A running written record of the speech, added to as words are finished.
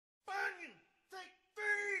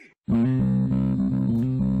Hello,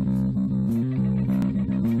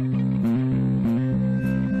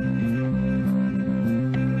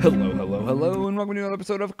 and welcome to another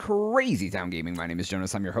episode of Crazy Town Gaming. My name is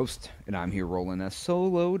Jonas, I'm your host, and I'm here rolling a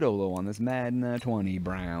solo dolo on this Madden 20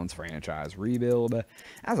 Browns franchise rebuild.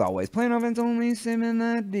 As always, playing offense only, simming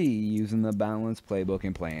that D, using the balanced playbook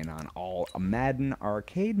and playing on all Madden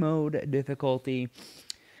arcade mode difficulty.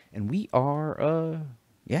 And we are,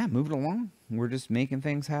 moving along. We're just making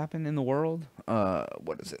things happen in the world.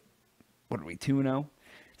 What is it? What are we, 2-0?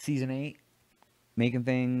 Season 8. Making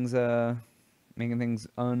things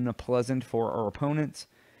unpleasant for our opponents.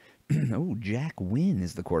 Oh, Jack Wynn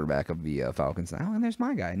is the quarterback of the Falcons now. And there's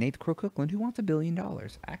my guy, Nate Crow-Cookland, who wants $1 billion.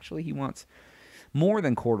 Actually, he wants more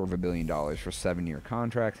than $250 million for a 7-year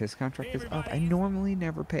contract. His contract is up. I normally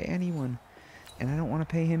never pay anyone, and I don't want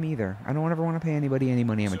to pay him either. I don't ever want to pay anybody any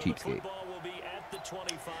money. I'm a cheapskate.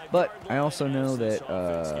 But I also know that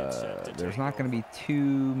there's not going to be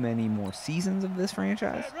too many more seasons of this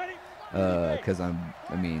franchise, because I'm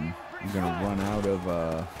going to run out of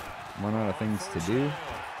things to do,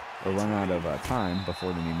 or run out of time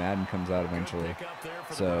before the new Madden comes out eventually.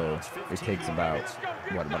 So it takes about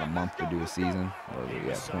a month to do a season, or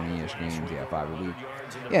 20-ish games, 5 a week.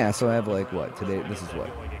 Yeah, so I have today.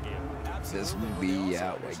 This will be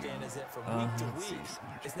out let's see,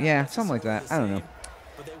 yeah, something like that. I don't know.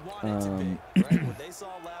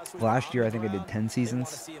 Last year I think I did 10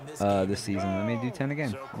 seasons. This season I may do 10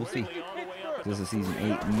 again. We'll see. This is season 8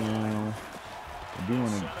 now. I do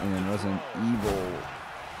want to, and then Resident Evil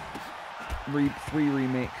 3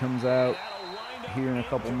 remake comes out here in a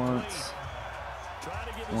couple months.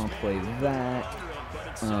 I want to play that.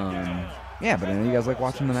 Yeah, but I know you guys like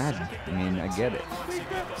watching the Madden. I get it.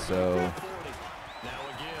 So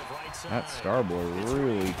that Starboy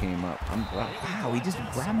really came up. Wow, he just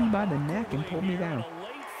grabbed me by the neck and pulled me down.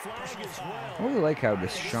 I really like how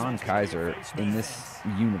this Sean Kaiser in this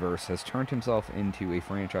universe has turned himself into a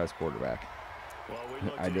franchise quarterback.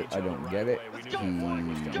 I don't get it.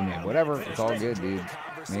 Whatever. It's all good, dude.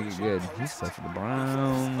 Make it good. He's stuff for the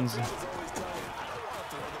Browns.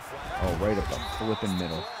 Oh, right up the flipping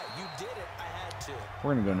middle.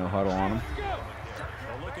 We're gonna go no huddle on him.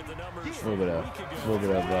 A little bit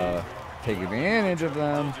of take advantage of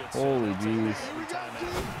them. Holy jeez.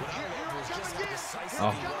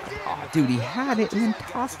 Oh, dude, he had it and then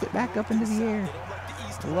tossed it back up into the air.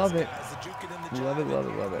 Love it. Love it.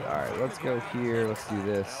 All right, let's go here. Let's do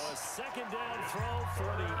this.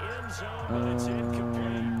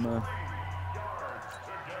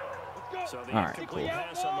 All right, cool.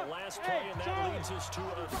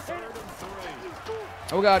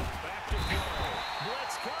 Oh, God.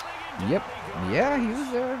 Yep. Yeah, he was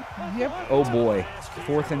there. Yep. Oh, boy.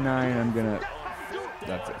 4th and 9.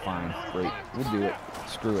 That's it. Fine. Great. We'll do it.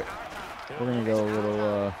 Screw it. We're going to go a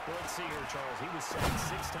little,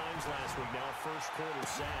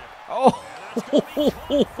 Oh,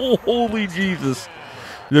 holy Jesus.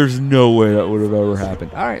 There's no way that would have ever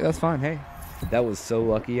happened. All right, that's fine. Hey, that was so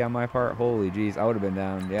lucky on my part. Holy jeez. I would have been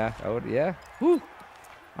down. Yeah, I would. Yeah. Woo.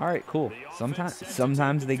 All right, cool.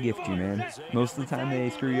 Sometimes they gift you, man. Most of the time they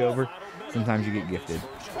screw you over. Sometimes you get gifted.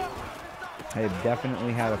 I have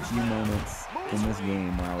definitely had a few moments in this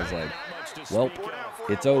game where I was like, well,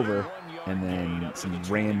 it's over. And then some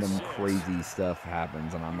random crazy stuff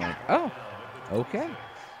happens, and I'm like, oh, okay.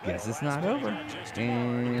 Guess it's not over. And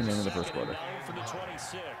end of the first quarter.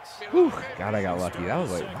 Whew, God, I got lucky. That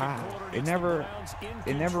was like, wow. It never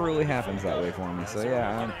really happens that way for me. So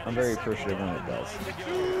yeah, I'm very appreciative when it does.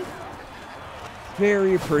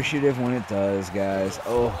 Very appreciative when it does, guys.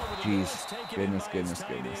 Oh, jeez. Goodness.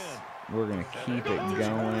 We're going to keep it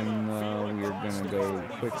going. We're going to go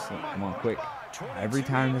quick. Come on, quick. Every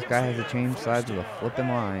time this guy has to change sides of the flipping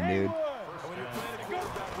line, dude.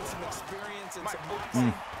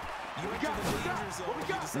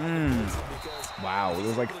 Wow,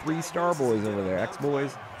 there's like 3 Starboys over there.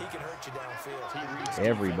 X-Boys.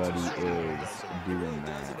 Everybody is doing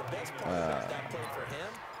that.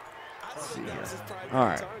 Let's see here. All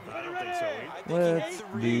right. Let's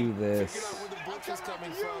do this.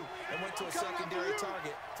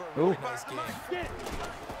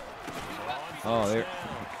 Oh, there.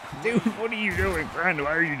 Dude, what are you doing, friend?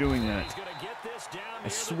 Why are you doing that? I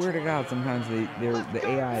swear to God, sometimes the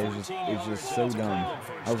AI is just so dumb.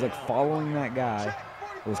 I was like following that guy,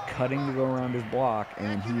 was cutting to go around his block,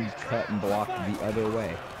 and then he cut and blocked the other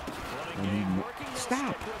way. And he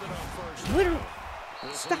stop. Literally.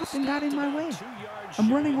 stopped and got in my way.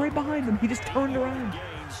 I'm running right behind him. He just turned around.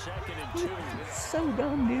 It's so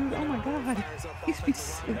dumb, dude. Oh my god. It's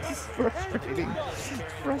frustrating. It's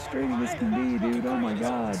frustrating as can be, dude. Oh my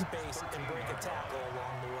god.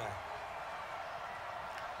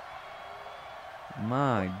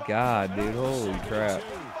 My god, dude. Holy crap.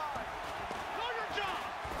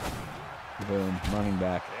 Boom. Running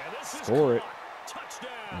back. Score it.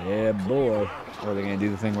 Yeah, boy. Or are they going to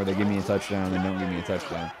do the thing where they give me a touchdown and don't give me a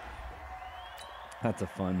touchdown? That's a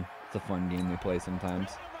fun game they play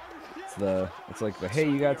sometimes. It's like the, hey,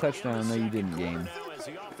 you got a touchdown. No, you didn't game.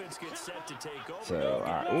 So,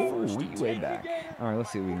 all right. Oh, we way back. All right,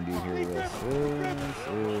 let's see what we can do here with this.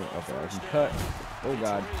 Okay, I can cut. Oh,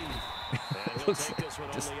 God. Looks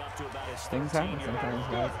like just things happen sometimes,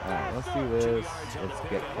 guys. All right, let's do this. Let's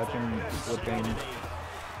get touching, flipping.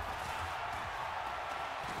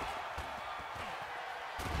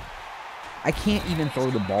 I can't even throw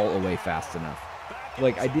the ball away fast enough.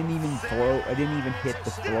 Like, I didn't even hit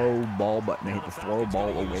the throw ball button. I hit the throw ball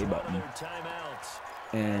away button.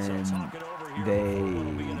 And they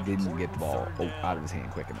didn't get the ball out of his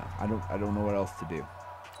hand quick enough. I don't know what else to do.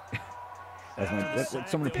 That's like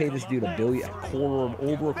someone to pay this dude over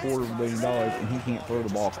 $250 million, and he can't throw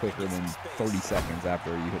the ball quicker than 30 seconds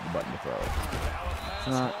after you hit the button to throw it.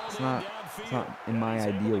 It's not in my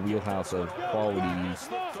ideal wheelhouse of quality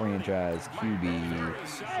franchise QB.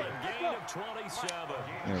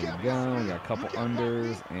 There we go. We got a couple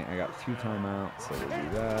unders, and I got 2 timeouts, so we'll do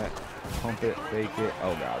that. Pump it, fake it.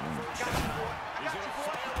 Oh god.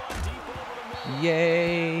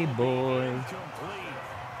 Yay, boy.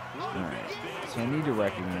 Alright, so I need to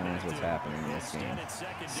recognize what's happening in this game.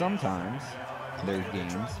 Sometimes there's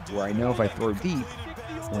games where I know if I throw deep,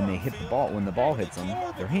 when the ball hits them,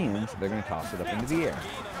 their hands, they're going to toss it up into the air.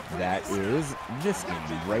 That is this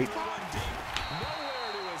game, right?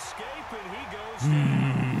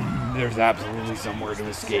 There's absolutely somewhere to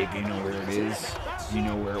escape. You know where it is. You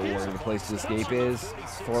know where the place to escape is.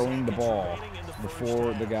 Throwing the ball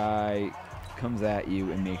before the guy comes at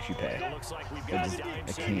you and makes you pay. I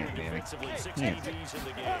can't, man. I can't.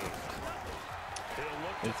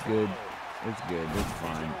 It's good. It's good. It's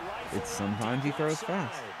fine. It's sometimes he throws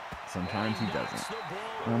fast. Sometimes he doesn't.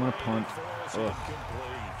 And I'm going to punt. Ugh.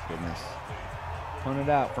 Goodness. Punt it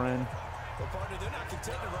out, friend.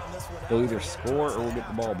 They'll either score or we'll get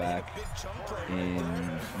the ball back in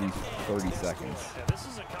these 30 seconds.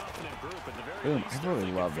 Boom. I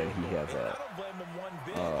really love that he has a...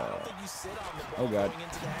 oh, God.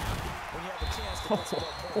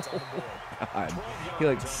 God. He,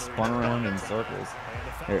 like, spun around in circles.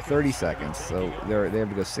 There, 30 seconds, so they have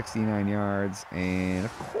to go 69 yards, and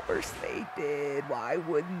of course they did. Why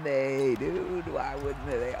wouldn't they, dude? Why wouldn't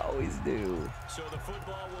they? They always do.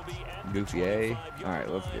 Goofy A. All right,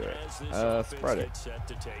 let's do it. Spread it.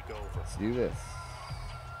 Let's do this.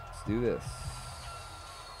 Let's do this.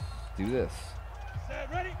 Let's do this.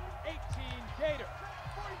 Ready? 18 Gator.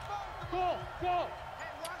 Go, go.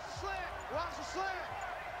 Hey, watch the slant. Watch the slant.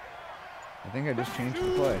 I think I just changed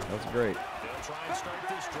the play. That's great.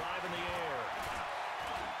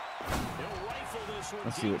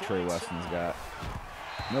 Let's see what Trey Weston's got.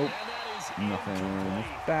 Nope. Nothing.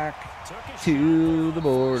 Back to the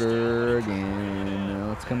border again.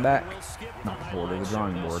 Let's come back. Not the border, the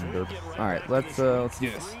drawing board. All right, let's do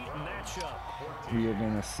this. We are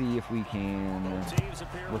gonna see if we can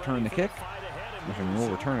return the kick. I mean, we'll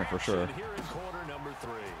return it for sure.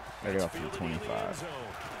 I got off to 25.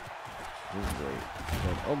 This is great.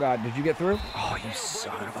 Oh god, did you get through? Oh, you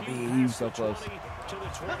son of a bee. You were so close.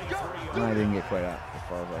 No, I didn't get quite out as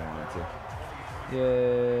far as I wanted to.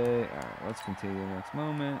 Yay. Alright, let's continue the next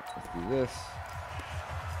moment. Let's do this.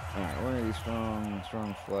 Alright, we're gonna do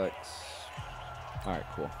strong flex. Alright,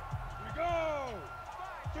 cool. Here we go!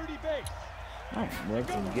 30 base. Alright,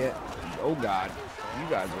 let's get... Oh god. You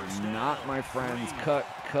guys are not my friends. Cut.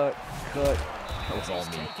 That was all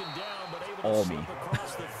me. All me.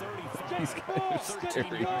 These guys are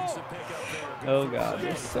scary. Oh god,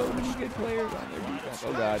 there's so many good players on their defense.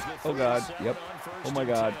 Oh god. Yep. Oh my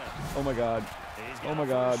god.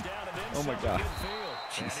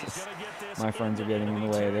 Jesus. My friends are getting in the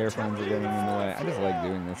way. Their friends are getting in the way. I just like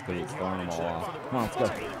doing this because it's throwing them all off. Come on, let's go.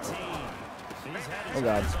 Oh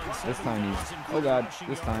god. This time. I'm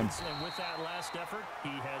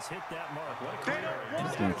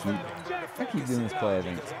just gonna keep doing this play, I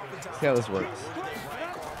think. See how this works.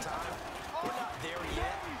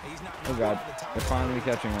 Oh god, they're finally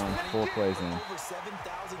catching on. 4 plays in.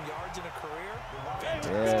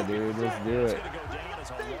 Yeah, dude, let's do it.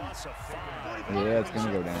 Yeah, it's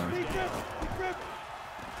gonna go down.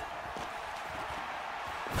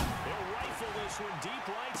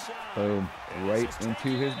 Boom. Right into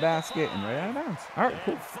his basket and right out of bounds. All right,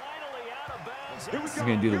 cool. You're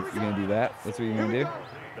gonna do that. That's what you're gonna do.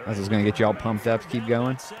 That's what's gonna get you all pumped up to keep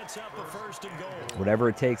going. Whatever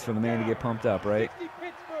it takes for the man to get pumped up, right?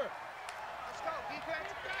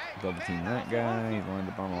 Double team that guy. He's lined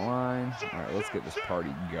up on the line. All right, let's get this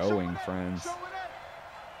party going, friends.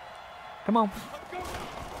 Come on.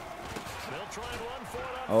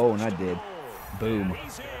 Oh, and I did. Boom.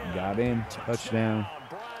 Got in. Touchdown.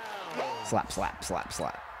 Slap, slap, slap,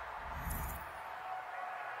 slap.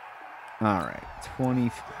 All right.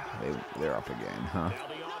 20. They're up again, huh?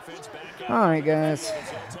 All right, guys.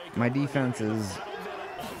 My defense is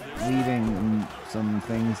leaving some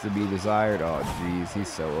things to be desired. Oh, geez. He's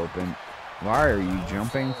so open. Why are you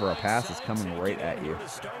jumping for a pass that's coming right at you?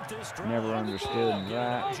 Never understood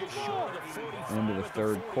that. Into the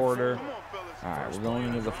third quarter. All right, we're going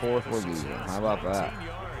into the fourth. We're losing. How about that?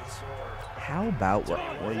 How about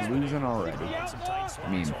we're losing already? I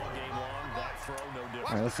mean,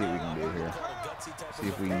 all right, let's see what we can do here. See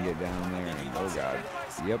if we can get down there. And, oh, God.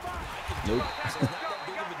 Yep. Nope.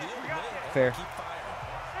 Fair.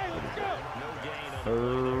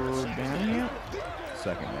 Third down yet?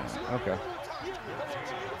 Second down. Okay.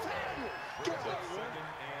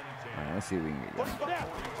 All right, let's see if we can get going.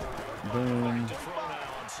 Boom.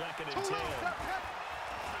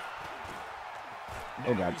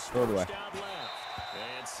 Oh, God. Throw it away.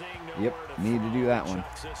 Yep. Need to do that one.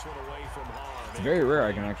 It's very rare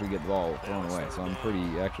I can actually get the ball thrown away, so I'm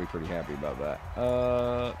actually pretty happy about that.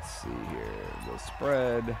 Let's see here. We'll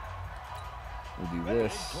spread. We'll do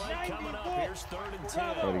this.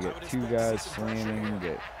 Try to get two guys slamming,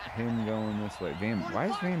 get him going this way. Why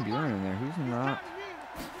is Van Buren in there? Who's not?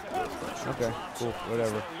 Okay, cool,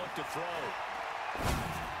 whatever.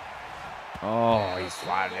 Oh, he's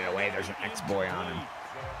sliding it away. There's an X-boy on him.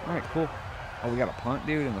 All right, cool. Oh, we got a punt,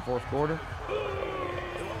 dude, in the fourth quarter.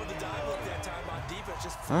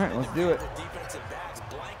 All right, let's do it.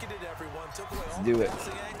 Let's do it.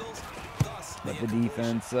 Let the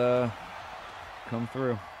defense come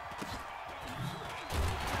through.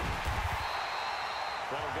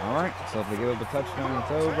 All right, so if they give up a touchdown,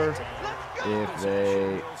 it's over. If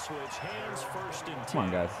they... Come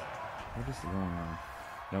on, guys. What is going on?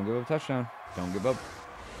 Don't give up a touchdown. Don't give up.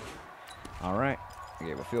 All right, I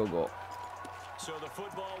gave a field goal. So the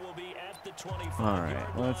football will be at the 25. All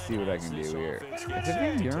right, let's see what I can do here. Is it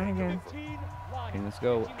Van Buren again? Can this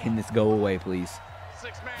go? Can this go away, please?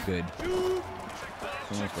 Good. It's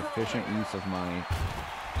the most efficient use of my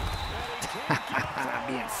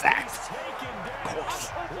being sacked. Of course.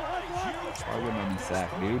 Why wouldn't I be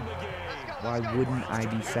sacked, dude? Why wouldn't I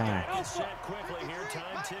be sacked?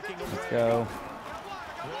 Let's go.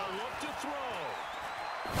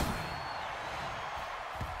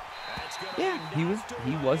 Yeah, he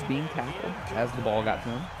was being tackled as the ball got to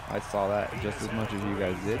him. I saw that just as much as you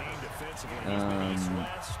guys did.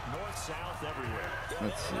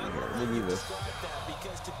 Let's see here. We'll do this.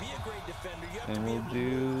 And we'll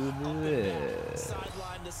do this.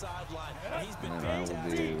 And I will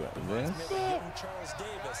do this.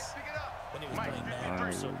 And I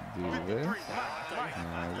will do this. And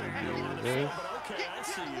I will do this.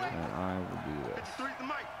 And I will do this.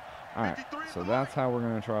 Alright, so that's how we're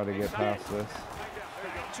going to try to get past this.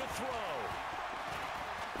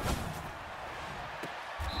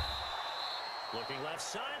 Looking left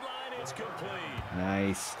sideline, it's complete.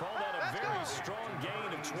 Nice. Called out a very strong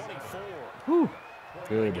gain of 24. Whew.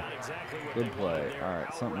 Good. Good play.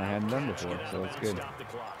 Alright, something I hadn't done before, so it's good.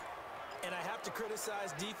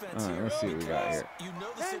 Alright, let's see what we got here.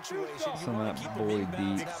 Some of that boy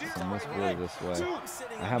deep, some this boy this way.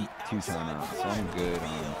 I have 2 timeouts, so I'm good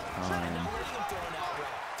on time.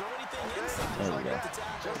 There we go.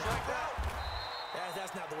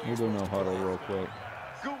 We'll do no huddle real quick.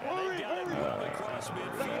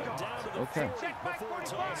 Okay.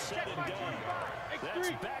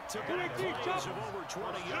 So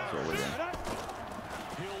we're done.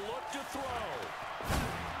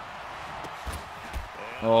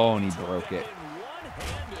 Oh, and he broke it.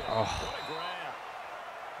 Oh.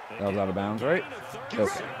 That was out of bounds, right?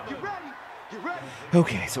 Okay.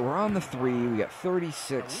 Okay, so we're on the 3. We got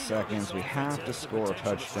 36 seconds. We have to score a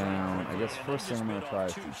touchdown. I guess first thing I'm going to try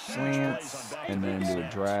is do slants and then do a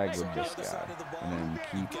drag with this guy. And then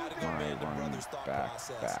keep my running back.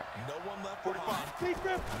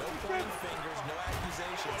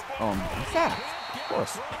 I'm sacked. Of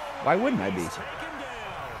course. Why wouldn't I be?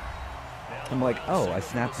 I'm like, oh, I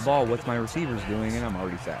snapped the ball. What's my receivers doing? And I'm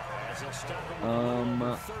already sacked. We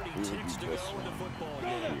will do this one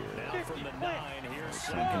here.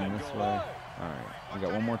 Something this way. All right, we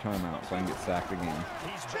got one more timeout, so I can get sacked again.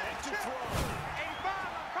 He's back to throw.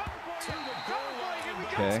 To the goal line.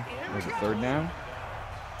 Okay, was it third down?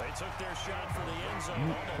 They took their shot for the end zone.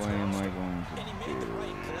 What play am I going to do?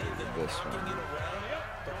 This one.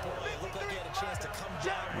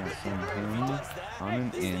 I'll send him on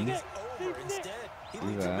an in. Do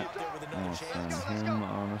that. I'll send him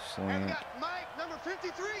on a slant.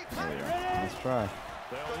 There we go. Let's try.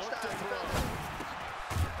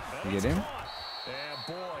 You get in? And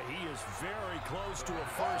boy, he is very close to a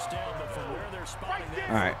first down, but from where they're spotting that.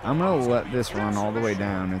 All right, I'm gonna let this run all the way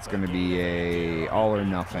down. It's gonna be a all or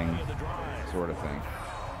nothing sort of thing.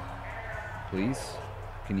 Please,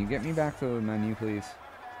 can you get me back to the menu, please?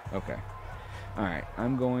 Okay. All right,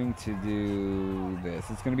 I'm going to do this.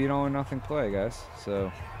 It's gonna be an all or nothing play, guys.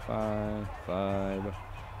 So 5, 5,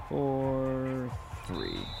 4,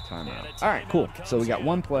 3. Timeout. All right, cool. So we got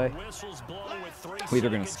one play. We're either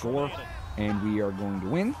gonna score and we are going to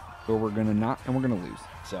win, or we're gonna not and we're gonna lose.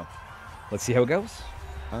 So let's see how it goes.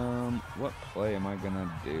 What play am I gonna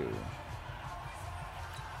do?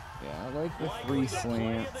 Yeah, I like the 3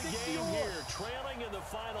 slants. Trailing in the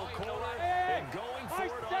final quarter and going for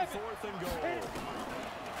it on 4th and goal.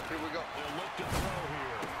 Here we go. They'll look to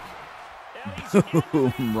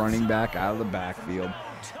throw here. Running back out of the backfield.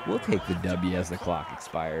 We'll take the W as the clock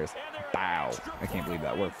expires. Bow. I can't believe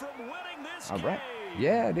that worked. All right.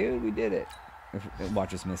 Yeah, dude, we did it.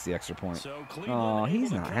 Watch us miss the extra point. Oh,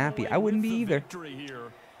 he's not happy. I wouldn't be either.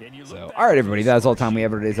 So, all right, everybody, that's all the time we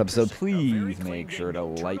have for today's episode. Please make sure to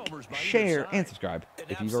like, share, and subscribe.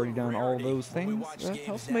 If you've already done all those things,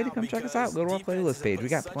 tell somebody to come check us out. Go to our playlist page. We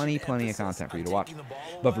got plenty of content for you to watch.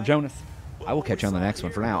 But for Jonas, I will catch you on the next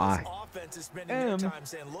one. For now, I am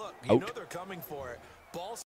out.